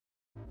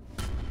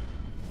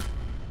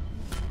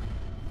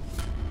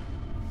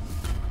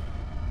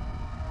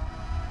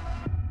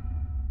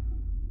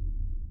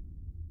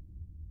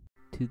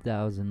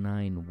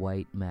2009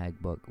 white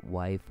MacBook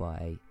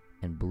Wi-Fi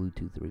and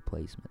Bluetooth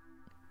replacement.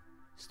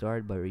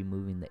 Start by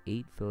removing the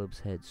 8 Phillips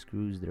head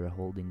screws that are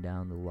holding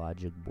down the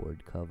logic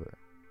board cover.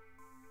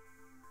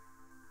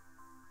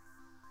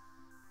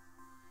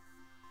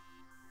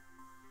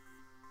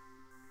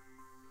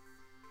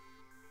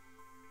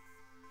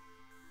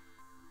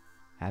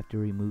 After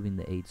removing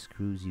the 8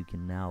 screws, you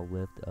can now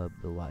lift up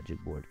the logic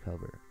board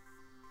cover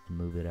and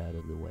move it out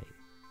of the way.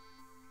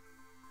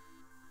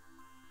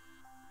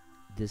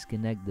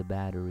 Disconnect the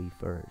battery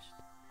first.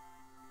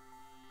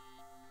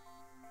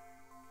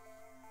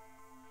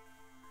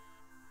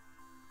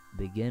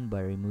 Begin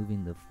by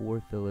removing the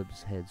 4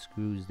 Phillips head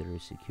screws that are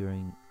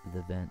securing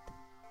the vent.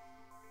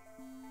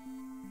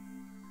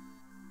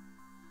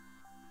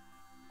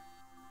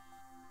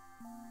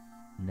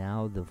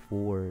 Now the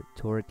 4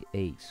 Torque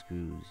 8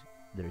 screws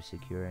that are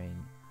securing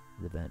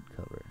the vent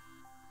cover.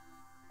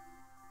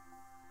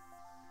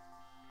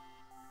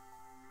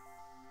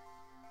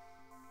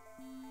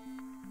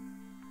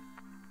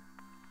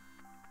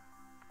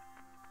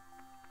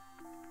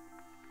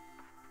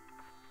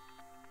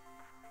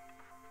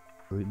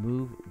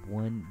 Remove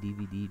one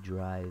DVD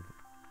drive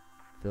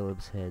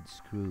Phillips head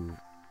screw.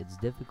 It's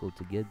difficult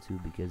to get to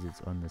because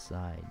it's on the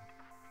side.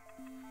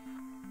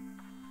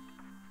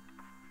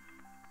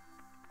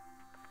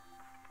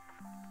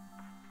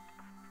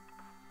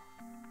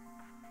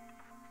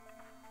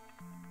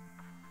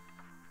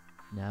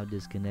 Now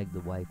disconnect the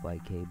Wi-Fi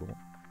cable.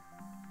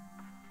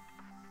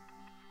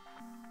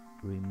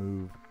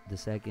 Remove the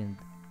second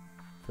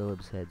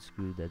Phillips head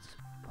screw that's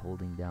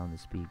holding down the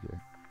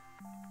speaker.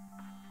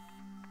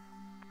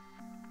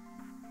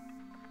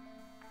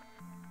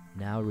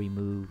 Now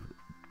remove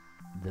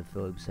the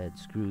Phillips head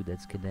screw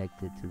that's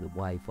connected to the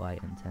Wi-Fi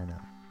antenna.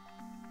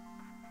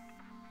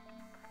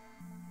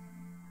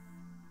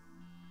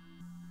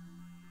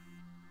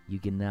 You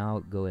can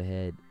now go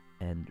ahead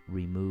and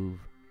remove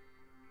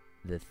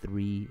the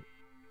 3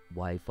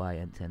 Wi-Fi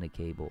antenna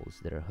cables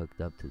that are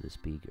hooked up to the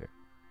speaker.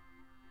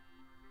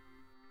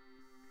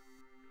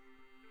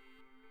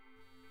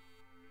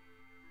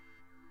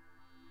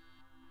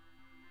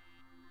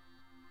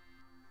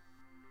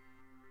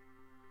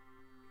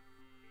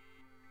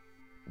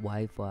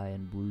 Wi-Fi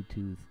and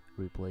Bluetooth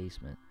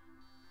replacement.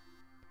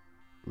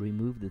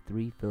 Remove the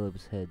 3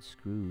 Phillips head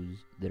screws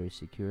that are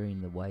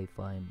securing the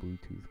Wi-Fi and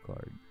Bluetooth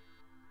card.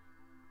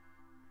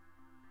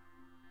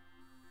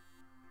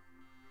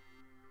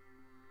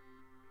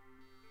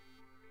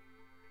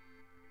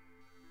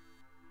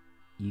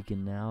 You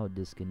can now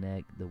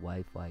disconnect the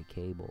Wi-Fi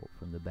cable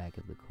from the back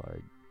of the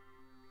card.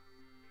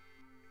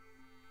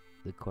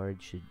 The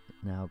card should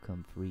now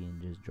come free and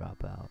just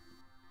drop out.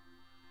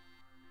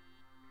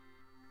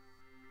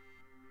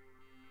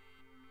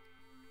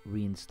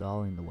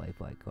 Reinstalling the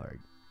Wi-Fi card.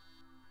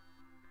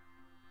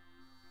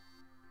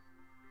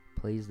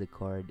 Place the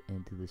card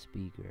into the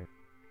speaker.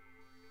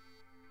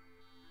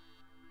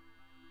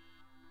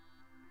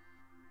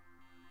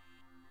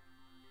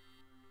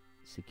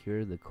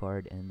 Secure the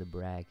card and the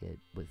bracket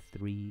with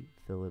 3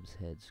 Phillips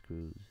head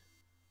screws.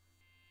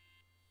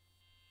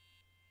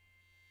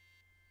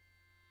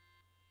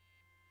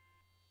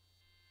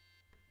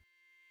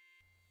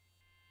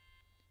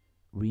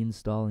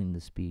 Reinstalling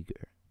the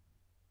speaker.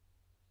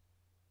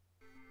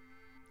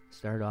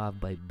 Start off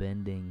by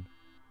bending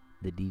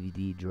the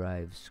DVD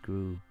drive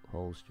screw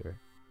holster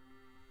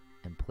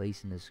and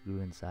placing the screw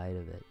inside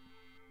of it.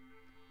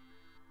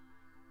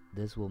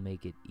 This will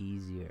make it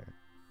easier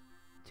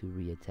to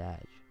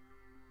reattach.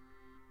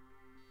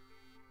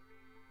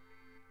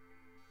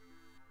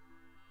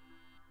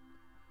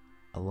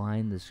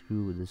 Align the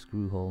screw with the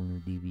screw hole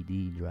in the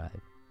DVD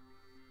drive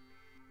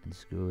and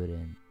screw it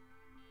in.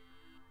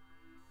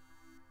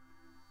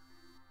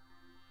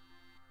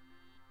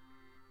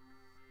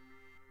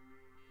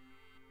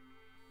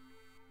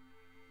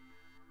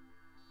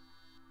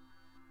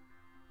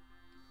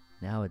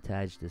 Now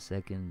attach the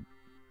second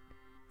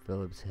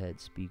Phillips head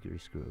speaker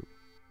screw.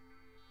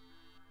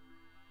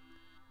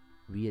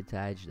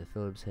 Reattach the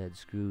Phillips head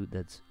screw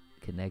that's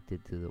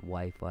connected to the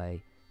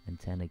Wi-Fi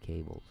antenna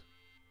cables.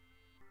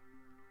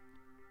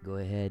 Go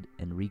ahead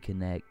and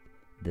reconnect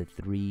the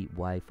 3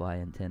 Wi-Fi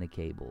antenna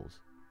cables.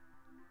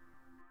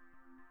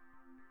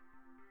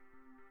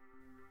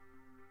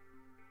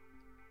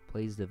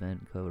 Place the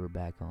vent cover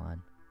back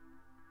on.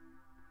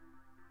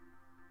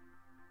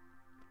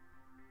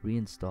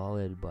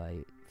 Reinstall it by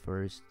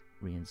first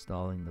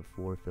reinstalling the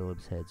 4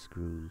 Phillips head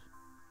screws.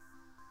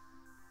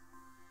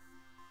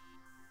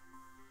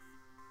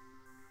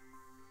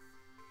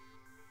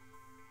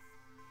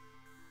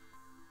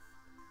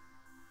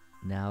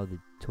 Now the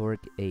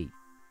Torque 8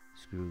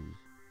 screws.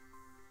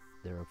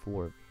 There are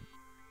 4 of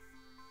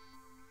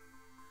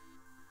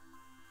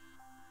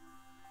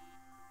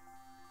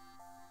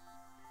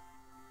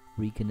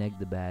them. Reconnect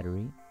the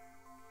battery.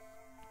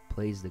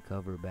 Place the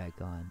cover back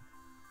on.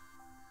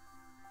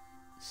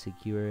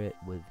 Secure it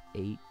with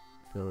 8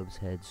 Phillips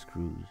head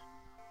screws.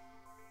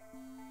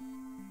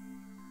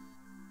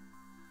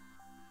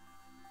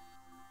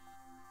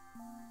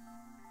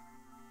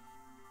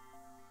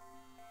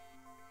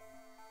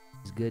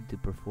 It's good to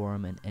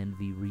perform an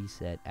NV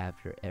reset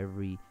after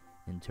every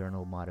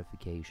internal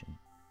modification.